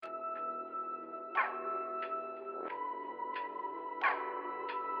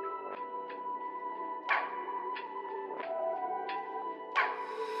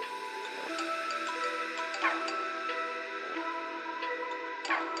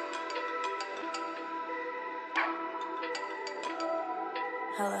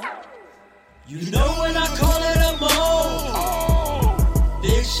Hello? You know when I call it a mo.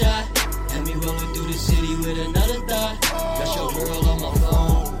 Big shot, had me rolling through the city with another thought. Got your girl on my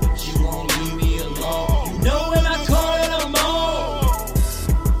phone, she won't leave me alone. You know when I call it a mo.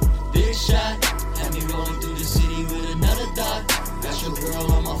 Big shot, had me rolling through the city with another thought. Got your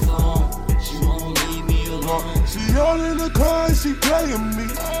girl on my phone, she won't leave me alone. She all in the car and she playing me.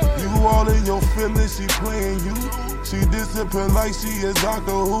 You all in your feelings, she playing you. She disappear like she is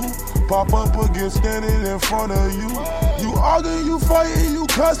Doctor Who. Pop up again standing in front of you. You arguing, you fighting, you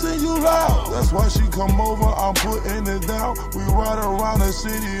cussing, you loud. That's why she come over, I'm putting it down. We ride around the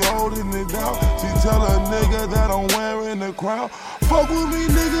city holding it down. She tell a nigga that I'm wearing the crown. Fuck with me,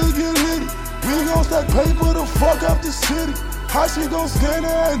 nigga, get litty. We gon' stack paper to fuck up the city. How she gon' stand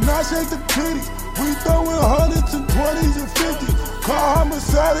there and not shake the titties? We throwing hundreds and 20s and 50s. Call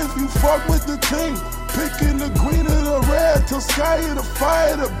homicide if you fuck with the team. Picking the green or the red till sky or the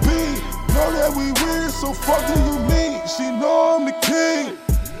fire the beam. Know that we win, so fuck do you mean? She know I'm the king.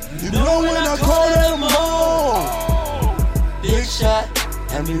 You know when I call that mo. Big shot,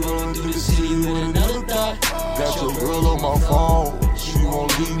 had me rolling through the city with another thought. Got your girl on my phone, she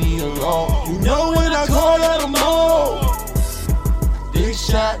won't leave me alone. You know when I call that mo. Big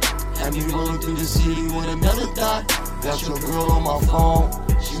shot, had me rolling through the city with another thought. Got your girl on my phone,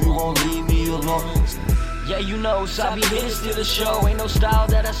 she won't leave me alone. Yeah, you know, SABII here to steal the show. Ain't no style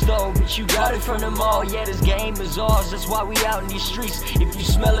that I stole, but you got it from them all. Yeah, this game is ours, that's why we out in these streets. If you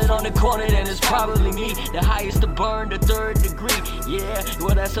smell it on the corner, then it's probably me. The highest to burn, the 3rd degree. Yeah,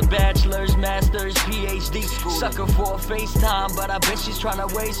 well that's a bachelor's, master's, PhD. Sucker for a FaceTime, but I bet she's tryna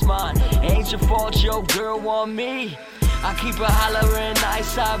waste mine. Ain't your fault, your girl want me. I keep her hollering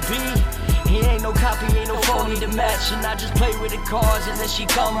SABII. He ain't no copy, ain't no phony to match. And I just play with the cards and then she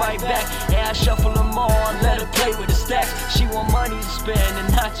come right back. And I shuffle them all and let her play with the stacks. She want money to spend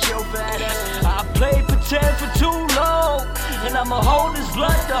and not your fat ass. I played pretend for too long, and I'ma hold this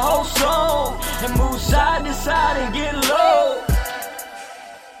blunt the whole song and move side to side and get low.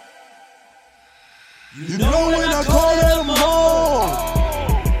 You know when I call that mo.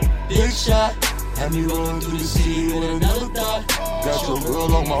 Big shot, had me rolling through the city with another thought. Got your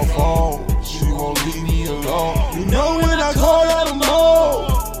girl on my phone, she won't leave me alone. You know when I call that mo.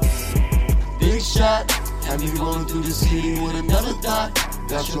 Big shot, had me rolling through the city with another thought.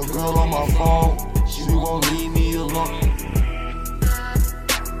 Got your girl on my phone, she won't leave me alone.